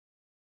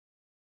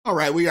All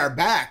right, we are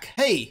back.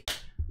 Hey,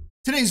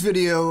 today's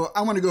video,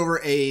 I want to go over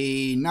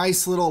a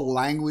nice little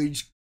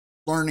language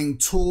learning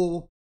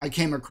tool I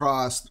came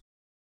across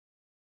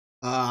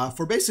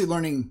for basically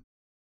learning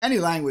any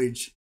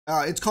language.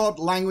 It's called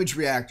Language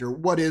Reactor.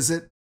 What is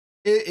it?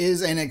 It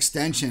is an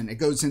extension. It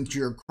goes into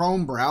your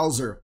Chrome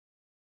browser.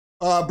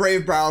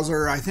 Brave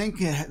browser. I think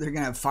they're going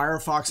to have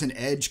Firefox and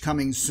Edge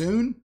coming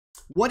soon.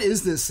 What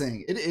is this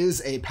thing? It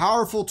is a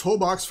powerful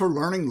toolbox for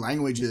learning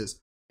languages.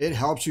 It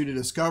helps you to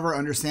discover,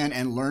 understand,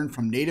 and learn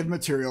from native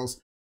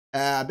materials.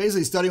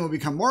 Basically, studying will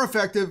become more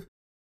effective,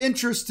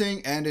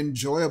 interesting, and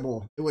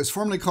enjoyable. It was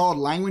formerly called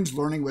Language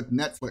Learning with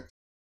Netflix.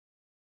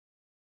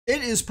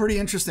 It is pretty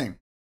interesting.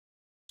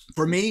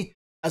 For me,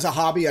 as a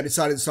hobby, I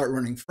decided to start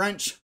learning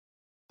French.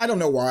 I don't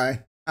know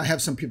why. I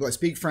have some people that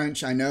speak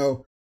French, I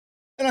know.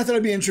 And I thought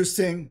it'd be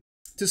interesting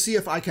to see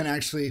if I can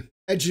actually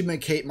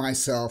educate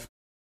myself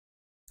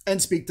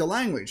and speak the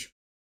language.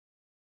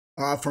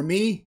 For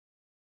me,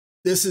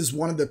 this is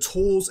one of the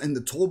tools in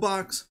the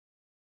toolbox.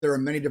 There are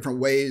many different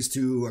ways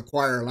to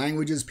acquire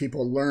languages.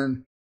 People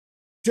learn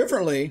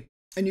differently,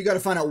 and you got to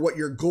find out what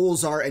your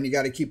goals are, and you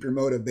got to keep your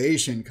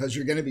motivation because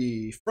you're going to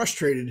be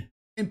frustrated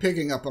in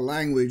picking up a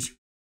language.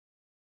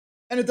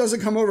 And it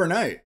doesn't come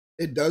overnight.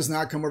 It does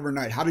not come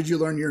overnight. How did you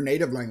learn your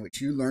native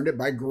language? You learned it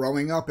by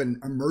growing up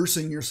and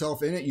immersing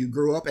yourself in it. You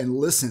grew up and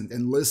listened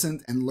and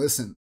listened and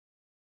listened.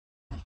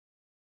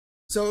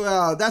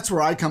 So that's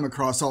where I come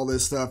across all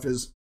this stuff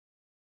is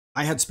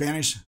I had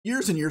Spanish,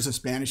 years and years of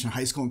Spanish in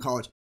high school and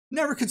college.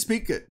 Never could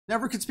speak it.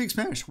 Never could speak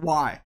Spanish.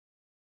 Why?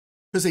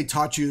 Because they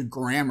taught you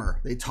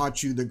grammar. They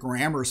taught you the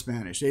grammar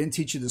Spanish. They didn't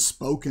teach you the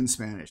spoken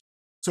Spanish.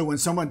 So when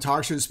someone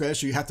talks to you in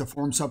Spanish, you have to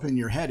form something in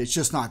your head. It's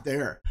just not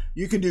there.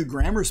 You can do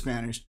grammar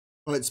Spanish,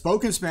 but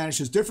spoken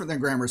Spanish is different than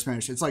grammar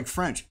Spanish. It's like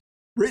French.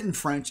 Written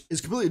French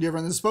is completely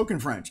different than spoken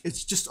French.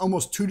 It's just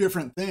almost two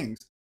different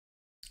things.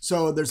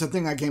 So there's a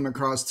thing I came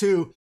across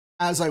too.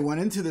 As I went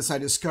into this, I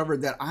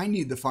discovered that I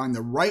need to find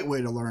the right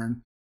way to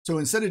learn. So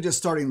instead of just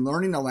starting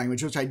learning the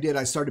language, which I did,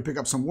 I started to pick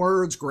up some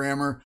words,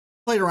 grammar,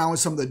 played around with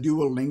some of the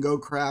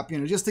Duolingo crap,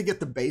 just to get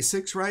the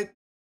basics right.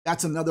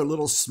 That's another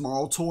little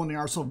small tool in the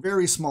arsenal,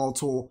 very small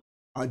tool,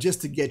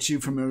 just to get you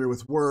familiar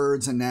with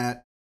words and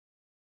that.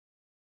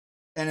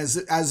 And as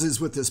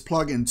is with this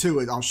plugin too,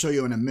 I'll show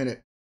you in a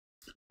minute.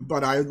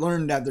 But I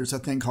learned that there's a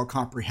thing called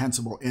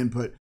comprehensible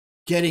input.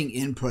 Getting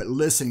input,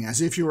 listening,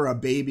 as if you were a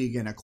baby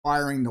again,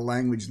 acquiring the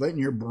language, letting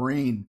your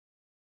brain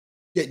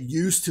get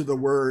used to the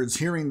words,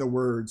 hearing the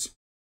words,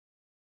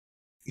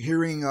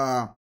 hearing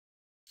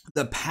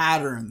the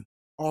pattern,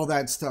 all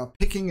that stuff,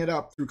 picking it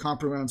up through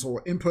comprehensible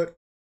input.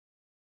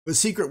 The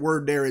secret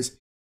word there is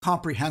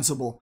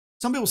comprehensible.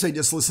 Some people say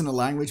just listen to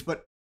language,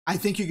 but I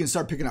think you can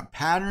start picking up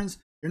patterns.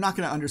 You're not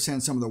going to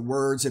understand some of the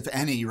words, if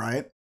any,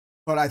 right?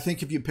 But I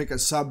think if you pick a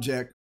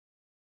subject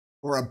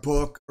or a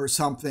book or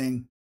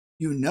something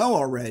you know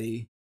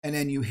already, and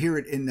then you hear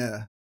it in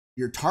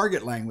your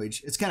target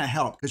language, it's going to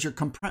help because you're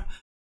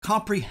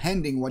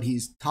comprehending what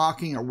he's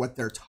talking or what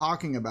they're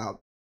talking about.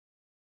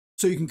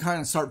 So you can kind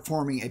of start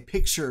forming a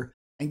picture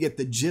and get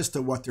the gist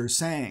of what they're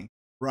saying,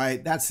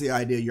 right? That's the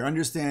idea. You're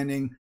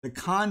understanding the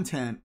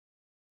content,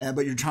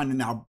 but you're trying to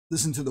now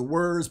listen to the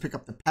words, pick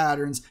up the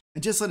patterns,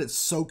 and just let it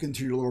soak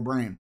into your little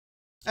brain.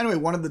 Anyway,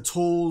 one of the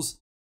tools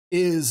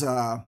is,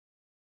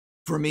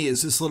 for me,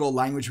 is this little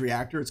language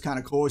reactor. It's kind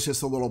of cool. It's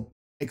just a little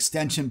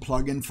extension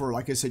plugin for,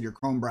 like I said, your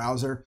Chrome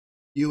browser.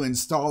 You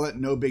install it,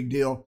 no big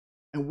deal.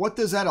 And what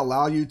does that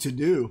allow you to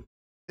do?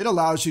 It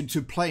allows you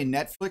to play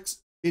Netflix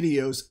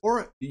videos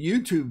or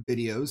YouTube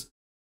videos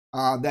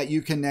that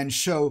you can then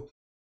show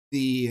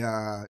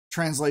the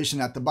translation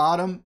at the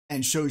bottom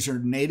and shows your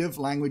native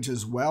language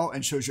as well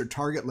and shows your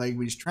target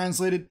language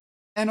translated.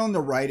 And on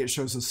the right, it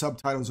shows the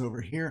subtitles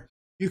over here.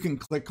 You can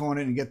click on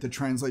it and get the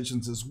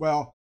translations as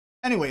well.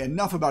 Anyway,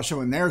 enough about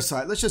showing their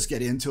side. Let's just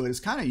get into it.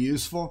 It's kind of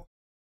useful.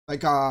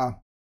 Like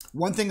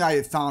one thing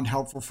I found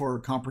helpful for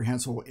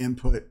comprehensible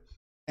input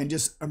and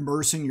just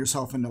immersing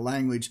yourself in the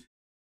language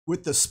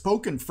with the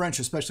spoken French,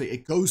 especially,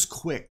 it goes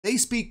quick. They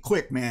speak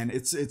quick, man.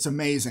 It's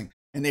amazing.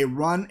 And they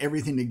run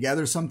everything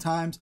together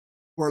sometimes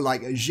where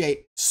like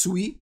je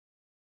suis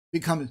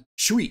becomes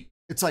shui.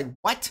 It's like,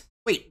 what?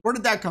 Wait, where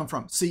did that come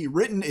from? See,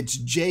 written, it's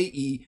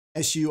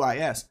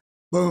J-E-S-U-I-S.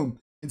 Boom.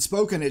 And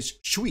spoken, it's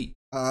shui.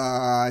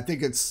 I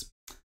think it's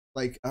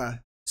like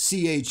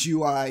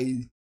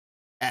C-H-U-I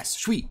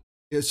sweet.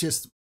 It's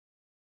just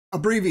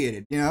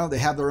abbreviated, they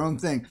have their own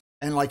thing.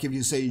 And like if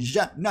you say je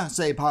ne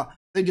sais pas,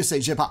 they just say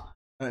je pas.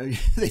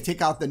 They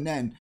take out the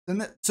nen.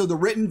 So the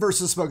written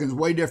versus spoken is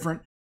way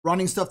different.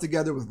 Running stuff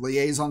together with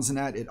liaisons and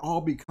that, it all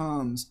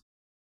becomes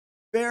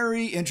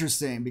very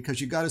interesting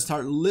because you got to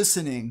start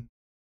listening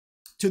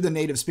to the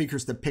native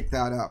speakers to pick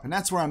that up. And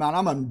that's where I'm at.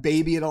 I'm a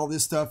baby at all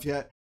this stuff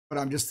yet, but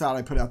I'm just thought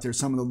I put out there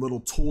some of the little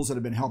tools that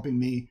have been helping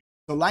me.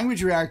 So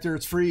Language Reactor,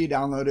 it's free,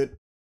 download it.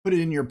 Put it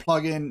in your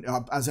plugin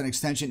as an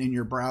extension in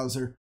your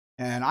browser.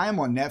 And I am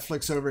on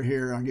Netflix over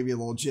here. I'll give you a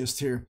little gist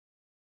here.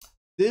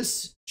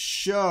 This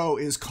show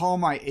is Call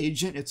My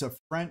Agent. It's a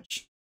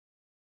French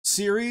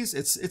series.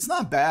 It's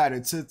not bad.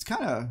 It's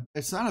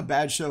not a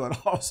bad show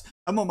at all.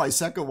 I'm on my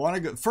second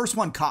one. First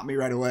one caught me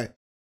right away.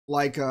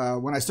 Like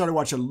when I started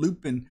watching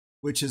Lupin,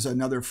 which is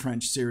another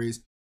French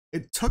series,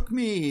 it took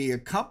me a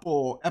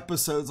couple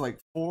episodes, like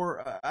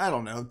 4, I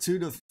don't know, 2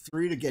 to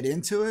 3 to get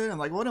into it. I'm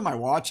like, what am I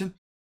watching?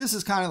 This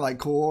is kind of like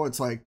cool. It's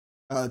like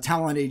a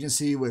talent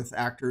agency with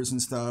actors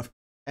and stuff.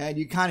 And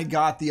you kind of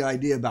got the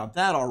idea about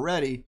that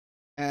already.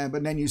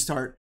 But then you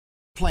start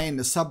playing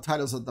the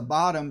subtitles at the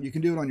bottom. You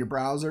can do it on your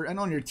browser and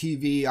on your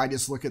TV. I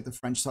just look at the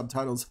French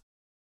subtitles.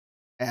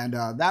 And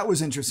that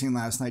was interesting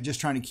last night,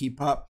 just trying to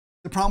keep up.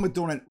 The problem with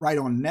doing it right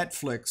on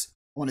Netflix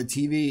on a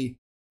TV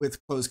with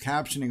closed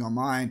captioning on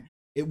mine,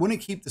 it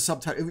wouldn't keep the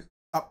subtitle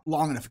up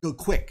long enough, go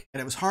quick,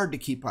 and it was hard to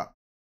keep up.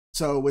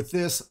 So with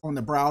this on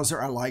the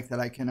browser, I like that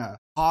I can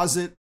pause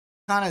it,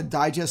 kind of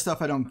digest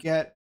stuff I don't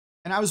get.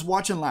 And I was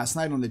watching last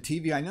night on the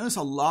TV. I noticed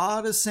a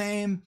lot of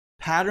same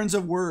patterns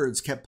of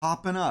words kept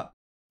popping up.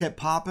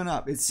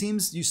 It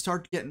seems you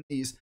start getting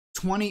these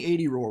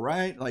 20-80 rule,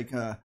 right? Like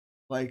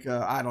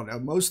I don't know,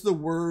 most of the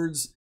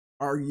words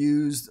are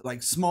used,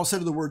 like small set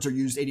of the words are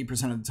used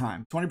 80% of the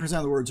time. 20%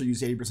 of the words are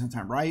used 80% of the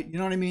time, right? You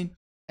know what I mean?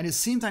 And it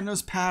seems I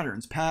notice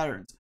patterns.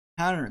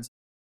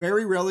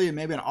 Very rarely,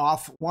 maybe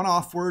one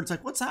off word. It's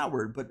like, what's that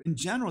word? But in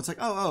general, it's like,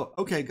 oh,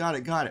 okay, got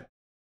it.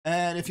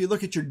 And if you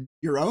look at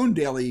your own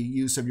daily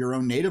use of your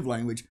own native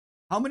language,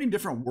 how many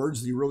different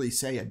words do you really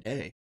say a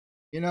day?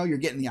 You know, you're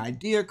getting the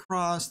idea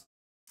across.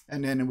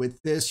 And then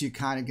with this, you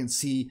kind of can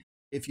see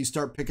if you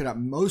start picking up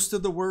most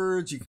of the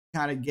words, you can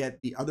kind of get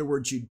the other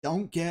words you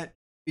don't get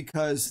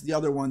because the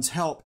other ones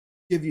help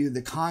give you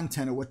the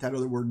content of what that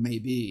other word may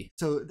be.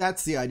 So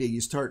that's the idea.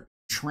 You start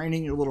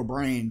training your little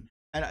brain.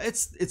 And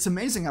it's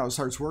amazing how it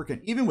starts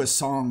working. Even with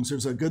songs,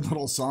 there's a good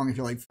little song if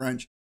you like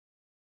French.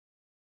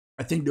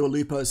 I think Dua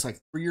Lipa is like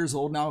 3 years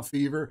old now,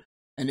 Fever.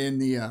 And in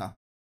the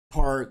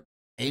part,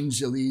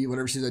 Angélie,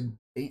 whatever,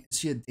 is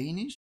she a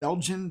Danish?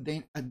 Belgian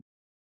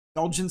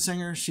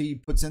singer.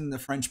 She puts in the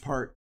French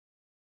part.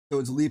 So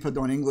it's Lipa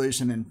doing English,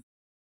 and then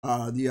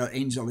the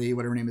Angélie,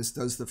 whatever her name is,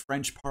 does the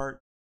French part.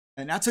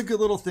 And that's a good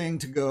little thing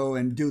to go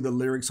and do the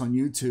lyrics on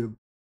YouTube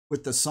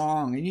with the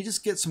song. And you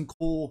just get some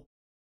cool,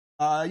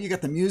 you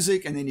got the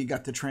music, and then you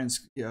got the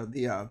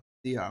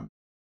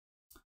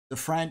the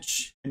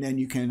French, and then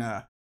you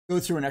can go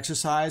through an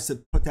exercise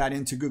to put that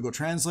into Google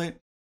Translate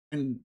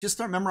and just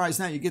start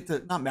memorizing that. You get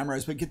the, not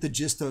memorize, but get the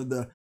gist of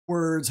the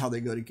words, how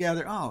they go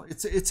together. Oh,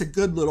 it's a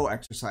good little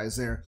exercise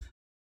there.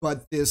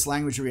 But this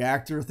language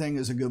reactor thing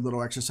is a good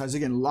little exercise.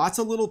 Again, lots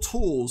of little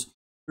tools.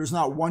 There's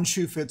not one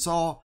shoe fits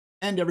all,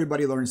 and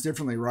everybody learns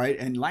differently, right?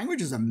 And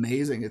language is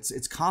amazing.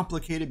 It's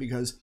complicated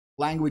because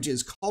language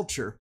is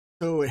culture.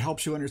 So it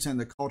helps you understand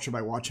the culture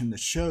by watching the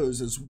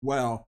shows as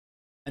well.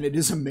 And it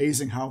is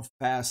amazing how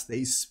fast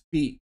they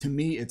speak. To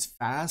me, it's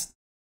fast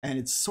and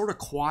it's sort of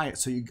quiet.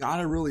 So you got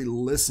to really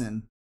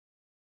listen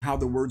how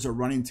the words are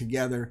running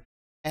together.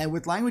 And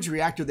with Language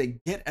Reactor, they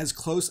get as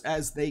close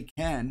as they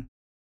can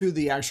to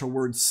the actual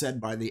words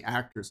said by the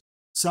actors.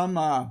 Some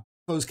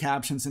closed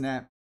captions in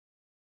that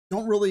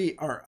don't really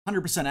are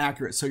 100%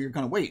 accurate. So you're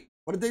going to wait,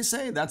 what did they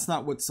say? That's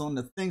not what's on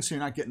the thing. So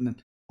you're not getting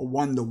a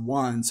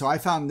one-to-one. So I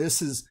found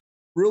this is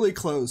really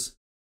close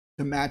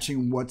to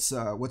matching what's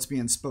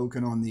being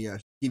spoken on the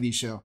TV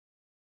show.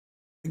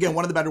 Again,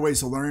 one of the better ways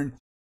to learn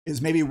is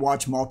maybe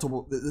watch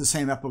the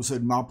same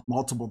episode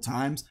multiple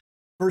times.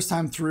 First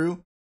time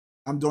through,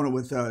 I'm doing it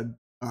with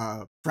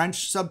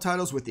French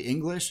subtitles with the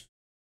English.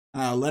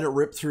 Let it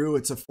rip through.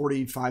 It's a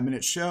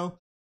 45-minute show.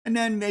 And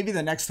then maybe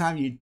the next time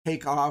you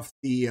take off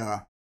the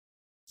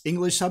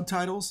English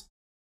subtitles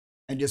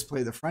and just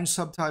play the French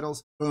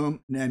subtitles.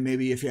 Boom. And then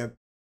maybe if you have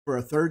for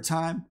a third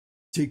time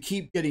to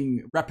keep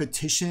getting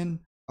repetition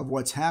of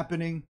what's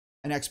happening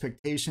and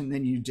expectation,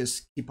 then you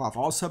just keep off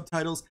all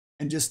subtitles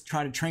and just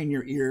try to train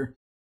your ear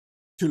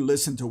to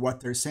listen to what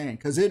they're saying.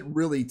 Because it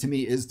really, to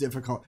me, is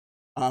difficult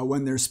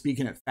when they're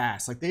speaking it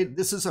fast. Like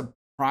this is a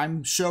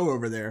prime show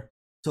over there.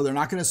 So they're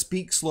not going to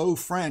speak slow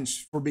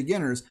French for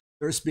beginners.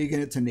 They're speaking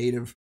it to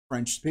native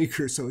French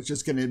speakers. So it's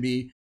just going to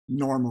be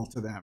normal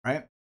to them,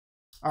 right?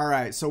 All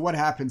right. So what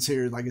happens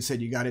here? Like I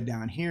said, you got it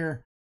down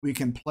here. We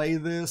can play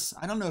this.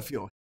 I don't know if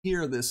you'll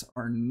hear this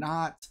or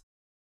not,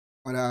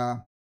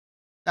 but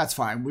that's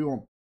fine. We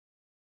won't.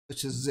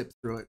 Let's just zip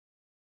through it.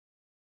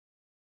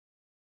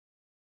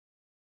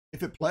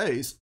 If it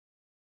plays.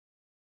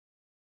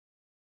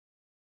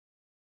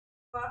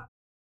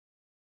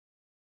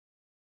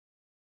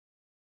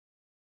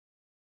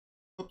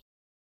 Oops.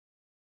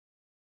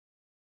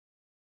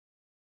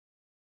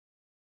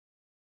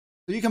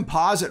 So you can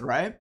pause it,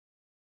 right?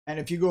 And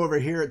if you go over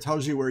here, it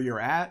tells you where you're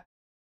at.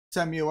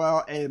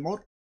 Samuel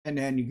Emot, and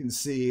then you can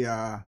see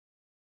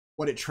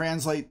what it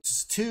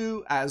translates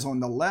to as on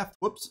the left,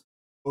 whoops,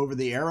 over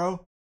the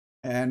arrow.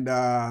 And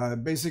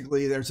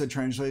basically there's a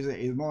translation.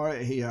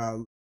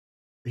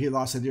 He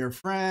lost a dear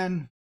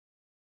friend.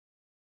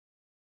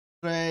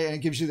 And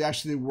it gives you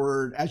actually the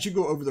word as you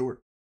go over the word.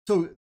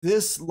 So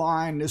this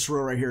line, this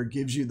row right here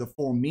gives you the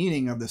full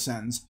meaning of the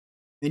sentence.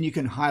 Then you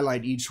can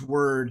highlight each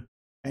word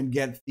and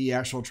get the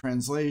actual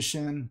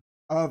translation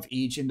of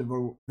each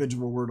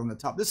individual word on the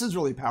top. This is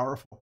really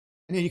powerful.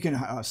 And then you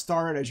can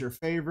star it as your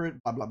favorite,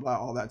 blah, blah, blah,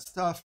 all that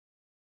stuff.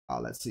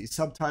 Let's see,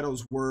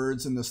 subtitles,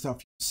 words, and the stuff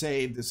you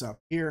saved is up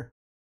here.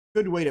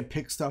 Good way to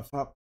pick stuff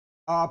up.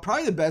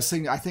 Probably the best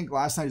thing I think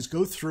last night is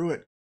go through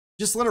it.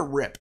 Just let it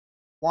rip.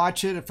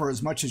 Watch it for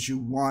as much as you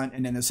want.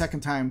 And then the second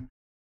time,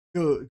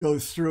 go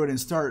through it and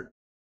start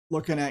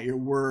looking at your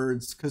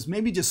words. Because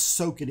maybe just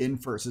soak it in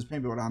first is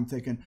maybe what I'm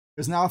thinking.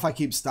 Because now if I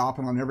keep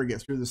stopping, I'll never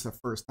get through this the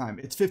first time.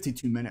 It's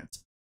 52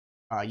 minutes.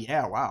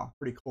 Yeah, wow,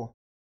 pretty cool.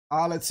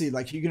 Let's see,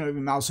 like you can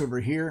even mouse over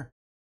here.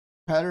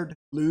 Pettered,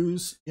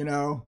 lose, you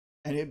know.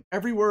 And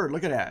every word,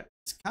 look at that.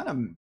 It's kind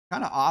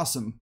of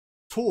awesome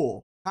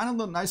tool. Kind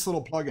of a nice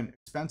little plugin.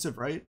 Expensive,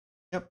 right?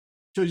 Yep.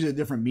 Shows you the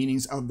different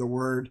meanings of the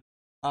word.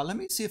 Let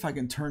me see if I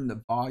can turn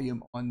the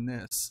volume on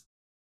this.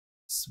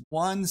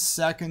 1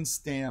 second,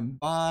 stand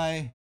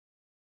by.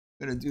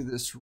 I'm going to do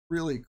this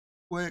really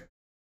quick.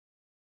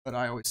 But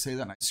I always say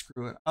that and I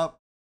screw it up.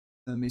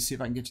 Let me see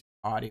if I can get you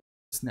the audio of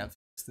this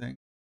Netflix thing.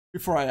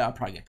 Before I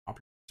probably get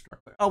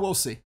copyright. Oh, we'll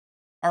see.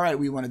 All right,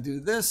 we want to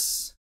do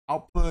this.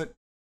 Output.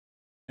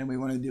 And we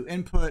want to do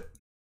input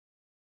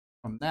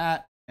from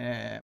that,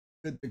 and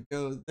good to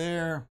go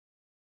there.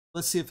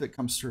 Let's see if it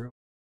comes through.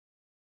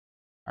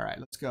 All right,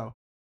 let's go.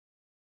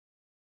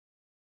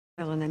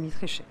 Un ami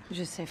très cher.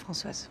 Je sais,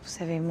 Françoise. Vous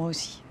savez, moi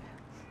aussi.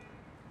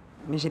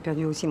 Mais j'ai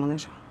perdu aussi mon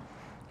argent.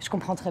 Je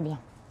comprends très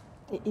bien.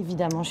 Et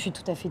évidemment, je suis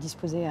tout à fait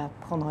disposée à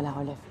prendre la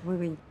relève. Oui,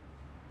 oui.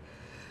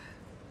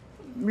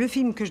 Le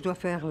film que je dois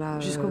faire là.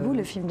 Jusqu'au bout,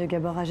 le film de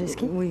Gabor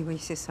Ajeski? Oui, oui,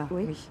 c'est ça.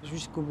 Oui, oui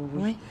jusqu'au bout.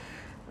 Oui.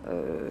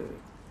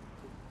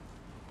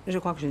 Je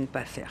crois que je n'ai pas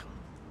à le faire.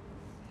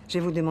 Je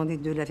vais vous demander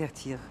de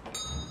l'avertir.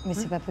 Mais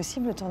c'est pas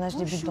possible, le tournage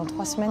débute dans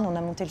 3 semaines. On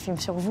a monté le film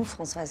sur vous,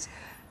 Françoise.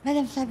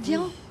 Madame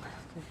Fabian.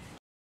 Oui.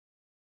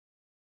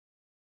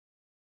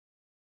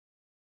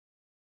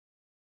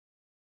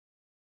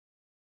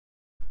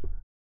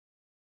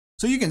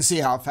 So you can see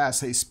how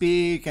fast they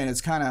speak, and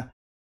it's kind of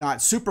not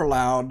super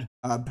loud.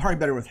 Probably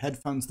better with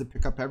headphones to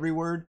pick up every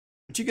word.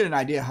 But you get an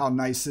idea how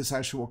nice this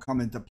actually will come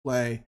into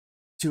play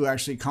to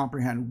actually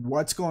comprehend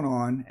what's going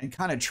on and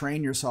kind of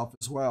train yourself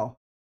as well.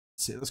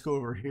 Let's see, let's go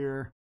over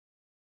here.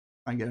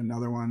 I get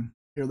another one.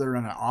 Here they're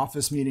in an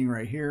office meeting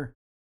right here.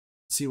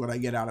 Let's see what I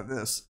get out of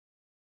this.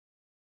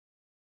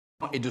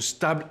 Et de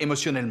stable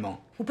émotionnellement.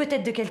 Ou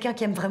peut-être de quelqu'un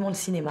qui aime vraiment le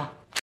cinéma.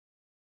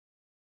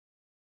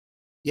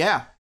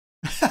 Yeah.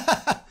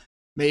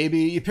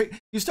 Maybe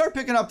you start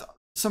picking up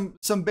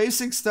some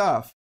basic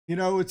stuff. You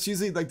know, it's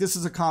usually like this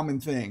is a common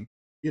thing.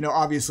 You know,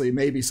 obviously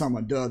maybe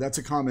someone, duh, that's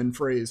a common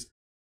phrase.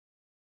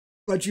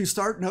 But you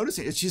start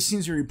noticing it just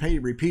seems to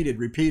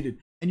repeated,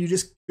 and you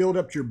just build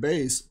up your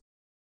base.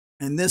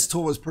 And this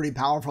tool is pretty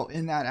powerful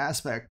in that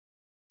aspect.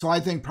 So I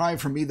think probably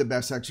for me, the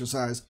best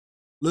exercise,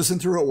 listen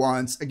through it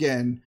once.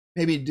 Again,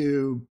 maybe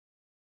do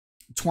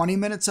 20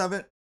 minutes of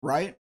it,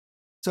 right?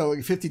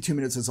 So 52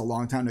 minutes is a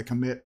long time to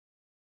commit.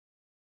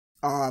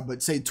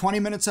 But say 20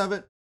 minutes of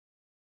it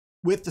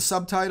with the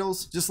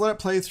subtitles, just let it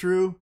play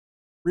through,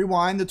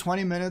 rewind the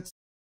 20 minutes.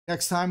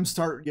 Next time,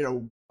 start,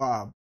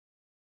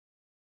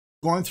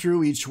 going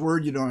through each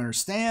word you don't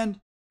understand,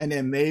 and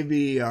then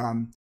maybe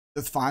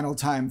the final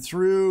time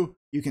through,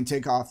 you can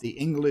take off the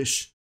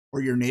English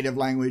or your native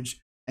language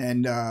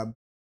and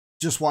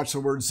just watch the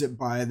words zip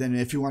by. Then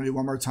if you want to do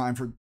one more time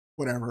for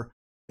whatever,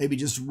 maybe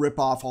just rip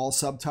off all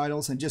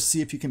subtitles and just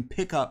see if you can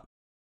pick up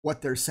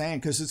what they're saying,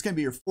 because it's going to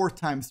be your 4th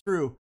time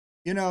through.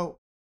 You know,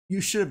 you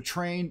should have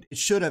trained, it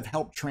should have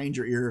helped train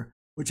your ear,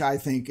 which I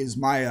think is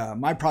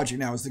my project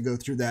now, is to go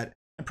through that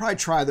and probably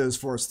try those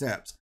 4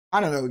 steps. I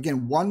don't know,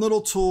 again, one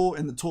little tool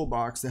in the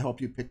toolbox to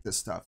help you pick this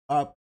stuff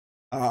up.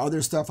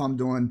 Other stuff I'm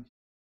doing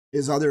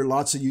is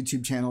lots of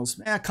YouTube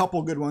channels, a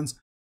couple good ones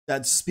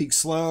that speak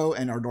slow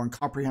and are doing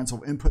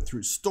comprehensive input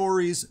through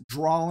stories,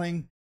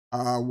 drawing.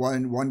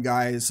 One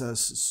guy is a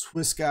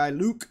Swiss guy,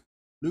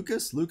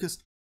 Lucas.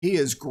 He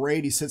is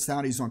great. He sits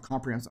down, he's doing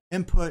comprehensive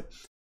input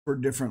for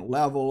different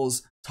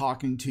levels,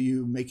 talking to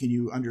you, making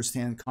you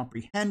understand,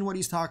 comprehend what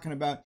he's talking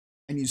about,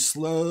 and you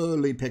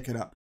slowly pick it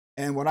up.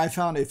 And what I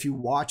found, if you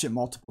watch it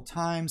multiple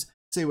times,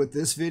 say with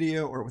this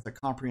video or with a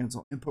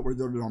comprehensive input where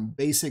they're doing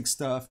basic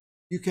stuff,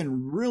 you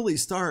can really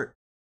start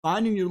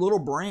finding your little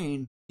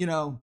brain,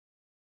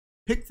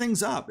 pick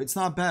things up. It's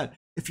not bad.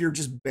 If you're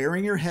just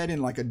burying your head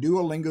in like a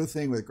Duolingo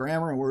thing with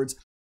grammar and words,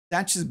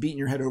 that's just beating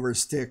your head over a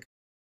stick,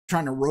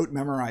 trying to rote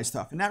memorize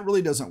stuff. And that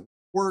really doesn't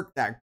work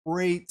that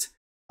great.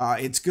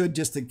 It's good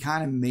just to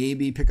kind of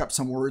maybe pick up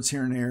some words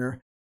here and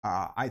there.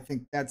 I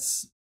think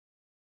that's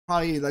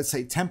probably, let's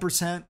say,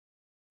 10%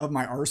 of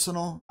my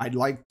arsenal. I'd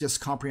like just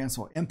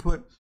comprehensive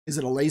input. Is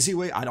it a lazy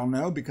way? I don't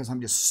know, because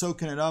I'm just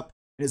soaking it up.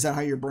 Is that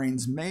how your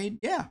brain's made?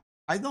 Yeah,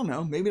 I don't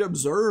know. Maybe to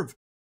observe.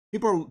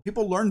 People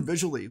learn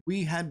visually.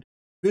 We had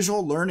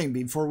visual learning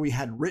before we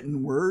had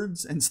written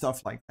words and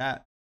stuff like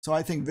that. So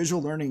I think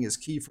visual learning is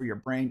key for your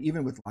brain,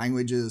 even with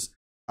languages,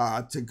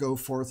 to go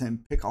forth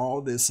and pick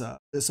all this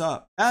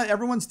up.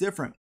 Everyone's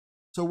different.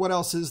 So what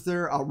else is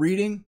there?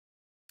 Reading.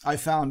 I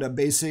found a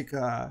basic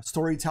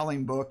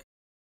storytelling book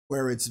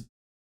where it's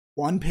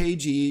 1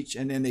 page each,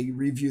 and then they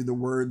review the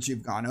words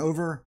you've gone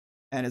over.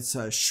 And it's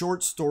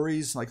short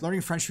stories, like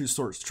learning French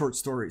through short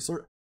stories.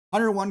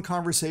 101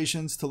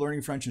 conversations to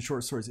learning French in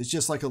short stories. It's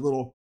just like a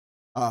little,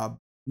 they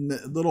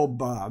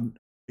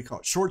call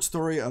it short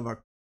story of a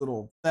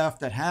little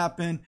theft that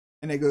happened.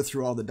 And they go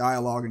through all the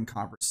dialogue and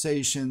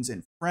conversations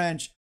in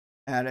French.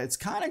 And it's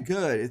kind of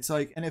good. It's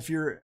like, and if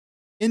you're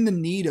in the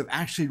need of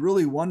actually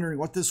really wondering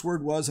what this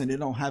word was and they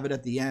don't have it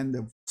at the end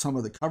of some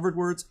of the covered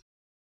words,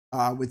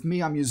 with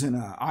me, I'm using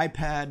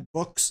iPad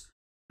books.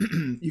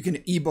 You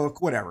can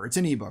ebook, whatever. It's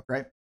an ebook,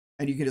 right?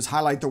 And you can just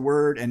highlight the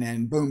word and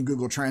then boom,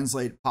 Google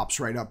Translate pops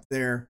right up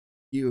there.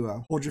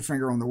 You hold your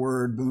finger on the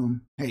word,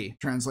 boom, hey,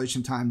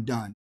 translation time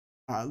done.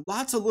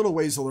 Lots of little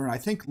ways to learn. I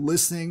think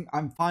listening,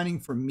 I'm finding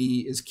for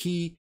me, is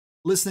key.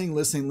 Listening,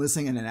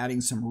 and then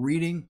adding some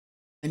reading,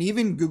 and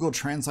even Google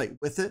Translate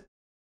with it.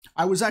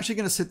 I was actually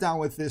going to sit down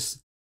with this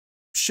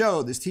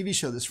show, this TV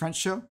show, this French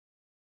show,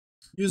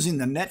 using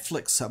the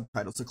Netflix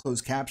subtitles, the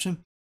closed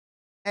caption.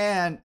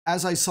 And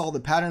as I saw the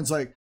patterns,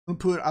 like,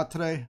 pour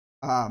être de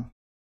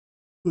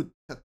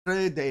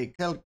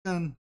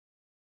quelqu'un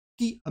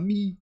qui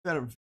aime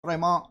faire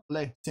vraiment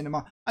le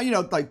cinéma. You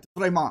know, like,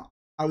 vraiment.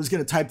 I was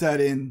going to type that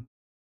in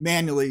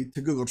manually to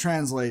Google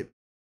Translate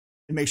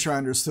and make sure I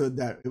understood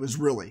that it was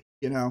really,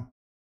 you know,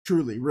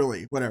 truly,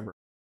 really, whatever.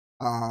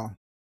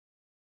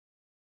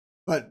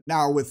 But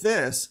now with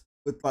this,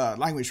 with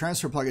language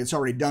transfer plugin, it's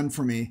already done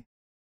for me.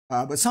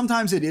 But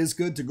sometimes it is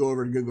good to go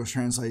over to Google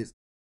Translate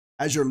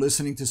as you're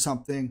listening to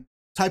something,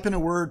 type in a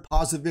word,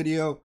 pause the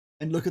video,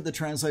 and look at the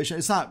translation.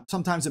 It's not,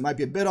 sometimes it might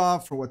be a bit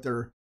off for what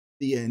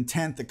the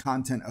intent, the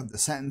content of the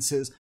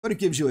sentences, but it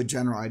gives you a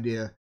general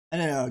idea.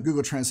 And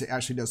Google Translate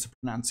actually does the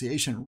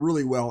pronunciation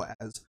really well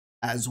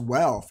as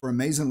well for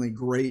amazingly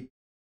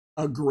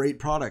a great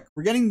product.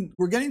 We're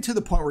getting to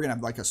the point where we're gonna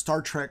have like a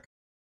Star Trek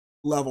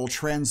level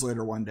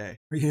translator one day,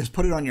 where you just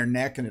put it on your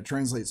neck and it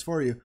translates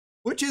for you,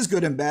 which is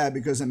good and bad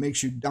because it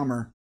makes you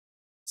dumber.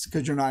 It's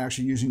because you're not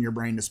actually using your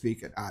brain to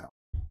speak it.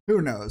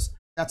 Who knows?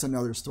 That's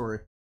another story.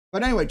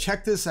 But anyway,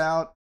 check this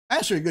out.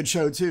 Actually, a good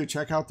show too.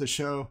 Check out the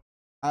show.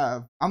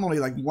 I'm only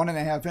like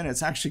 1.5 in.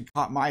 It's actually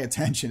caught my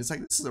attention. It's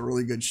like, this is a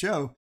really good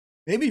show.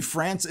 Maybe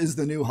France is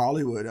the new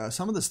Hollywood.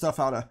 Some of the stuff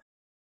out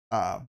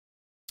of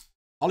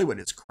Hollywood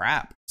is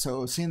crap.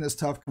 So seeing this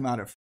stuff come out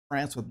of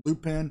France with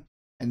Lupin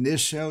and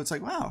this show, it's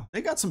like, wow,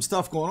 they got some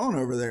stuff going on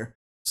over there.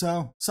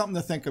 So something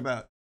to think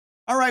about.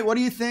 All right, what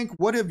do you think?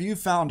 What have you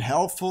found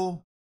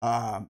helpful?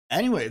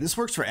 Anyway, this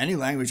works for any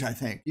language, I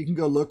think. You can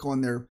go look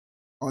on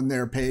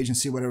their page and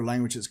see whatever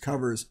language it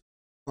covers.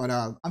 But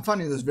I'm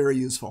finding this very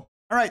useful.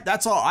 All right,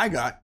 that's all I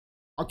got.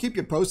 I'll keep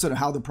you posted on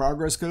how the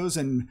progress goes.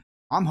 And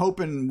I'm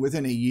hoping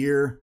within a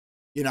year,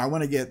 you know, I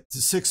want to get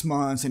to 6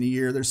 months and a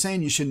year. They're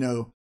saying you should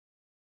know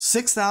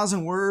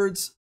 6,000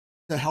 words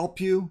to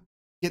help you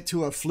get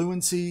to a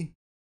fluency,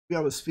 be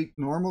able to speak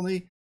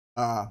normally.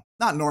 Not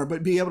normal,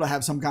 but be able to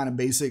have some kind of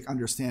basic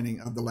understanding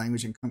of the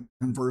language and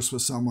converse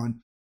with someone.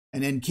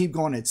 And then keep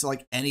going. It's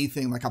like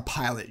anything, like a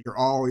pilot, you're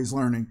always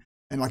learning.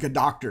 And like a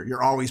doctor,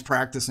 you're always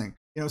practicing.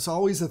 You know, it's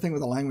always the thing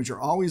with a language,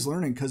 you're always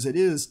learning because it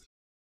is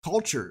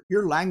culture.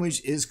 Your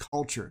language is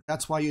culture.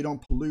 That's why you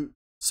don't pollute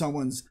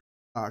someone's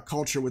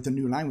culture with a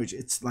new language.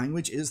 Its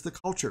language is the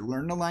culture.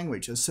 Learn the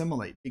language,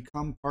 assimilate,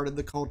 become part of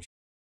the culture.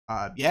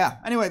 Yeah,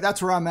 anyway,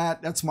 that's where I'm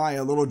at. That's my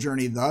little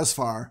journey thus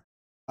far.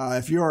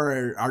 If you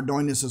are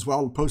doing this as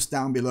well, post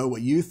down below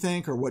what you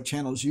think or what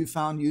channels you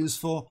found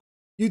useful.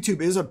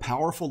 YouTube is a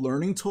powerful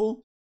learning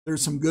tool.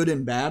 There's some good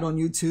and bad on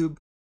YouTube.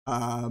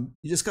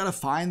 You just got to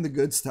find the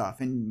good stuff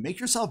and make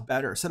yourself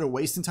better. Instead of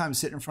wasting time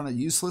sitting in front of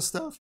useless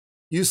stuff,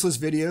 useless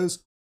videos,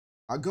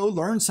 go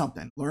learn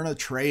something, learn a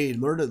trade,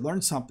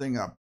 learn something,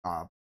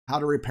 how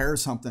to repair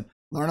something,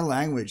 learn a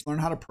language, learn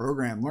how to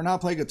program, learn how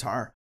to play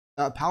guitar.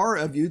 The power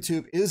of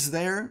YouTube is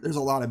there. There's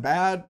a lot of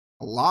bad,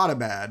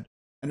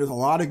 and there's a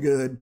lot of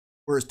good,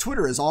 whereas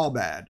Twitter is all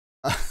bad.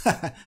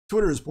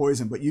 Twitter is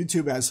poison, but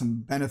YouTube has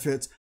some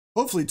benefits.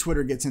 Hopefully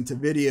Twitter gets into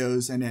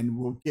videos and then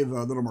we'll give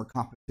a little more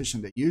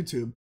competition to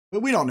YouTube,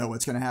 but we don't know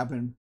what's going to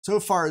happen. So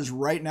far as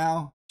right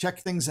now, check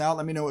things out.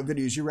 Let me know what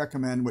videos you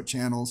recommend, what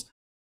channels,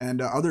 and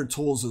other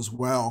tools as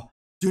well.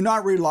 Do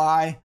not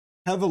rely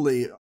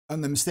heavily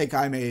on the mistake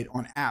I made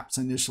on apps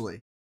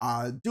initially.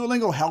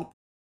 Duolingo help,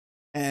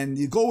 and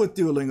the goal with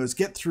Duolingo is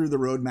get through the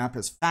roadmap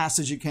as fast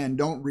as you can.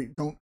 Don't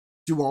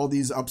do all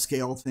these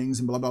upscale things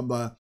and blah, blah,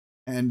 blah.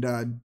 And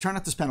try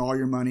not to spend all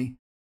your money.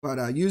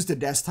 But use the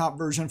desktop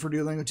version for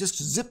Duolingo.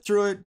 Just zip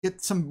through it.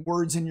 Get some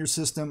words in your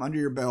system, under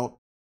your belt.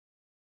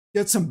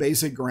 Get some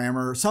basic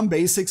grammar, some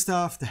basic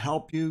stuff to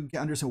help you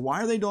understand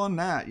why are they doing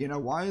that. You know,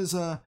 why is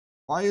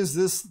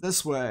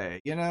this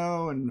way? You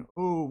know, and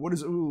oh, what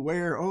is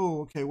where?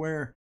 Oh, okay,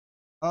 where?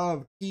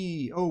 Of,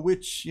 key. Oh,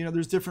 which? You know,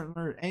 there's different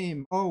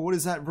aim. Oh, what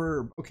is that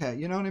verb? Okay,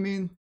 you know what I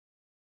mean.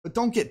 But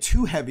don't get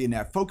too heavy in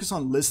that. Focus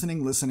on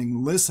listening,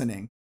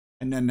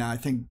 and then I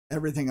think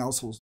everything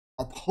else will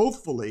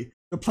hopefully.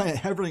 The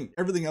plan,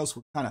 everything else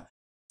will kind of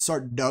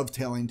start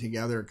dovetailing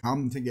together,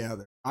 come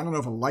together. I don't know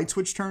if a light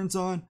switch turns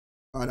on,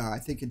 but I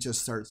think it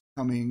just starts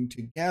coming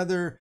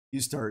together.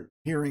 You start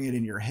hearing it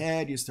in your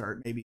head. You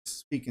start maybe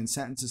speaking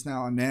sentences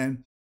now and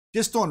then.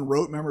 Just on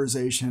rote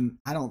memorization,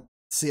 I don't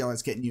see how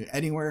it's getting you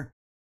anywhere,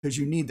 because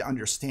you need to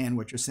understand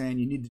what you're saying.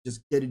 You need to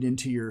just get it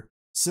into your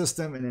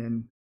system, and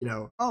then, you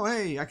know, oh,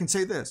 hey, I can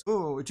say this.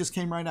 Oh, it just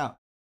came right out.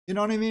 You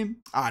know what I mean?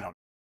 I don't know.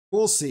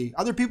 We'll see.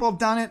 Other people have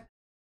done it.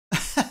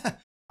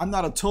 I'm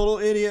not a total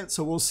idiot,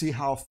 so we'll see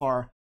how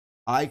far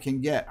I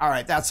can get. All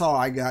right, that's all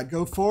I got.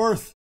 Go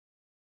forth.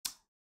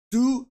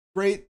 Do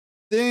great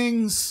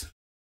things.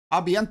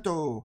 A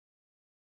bientôt.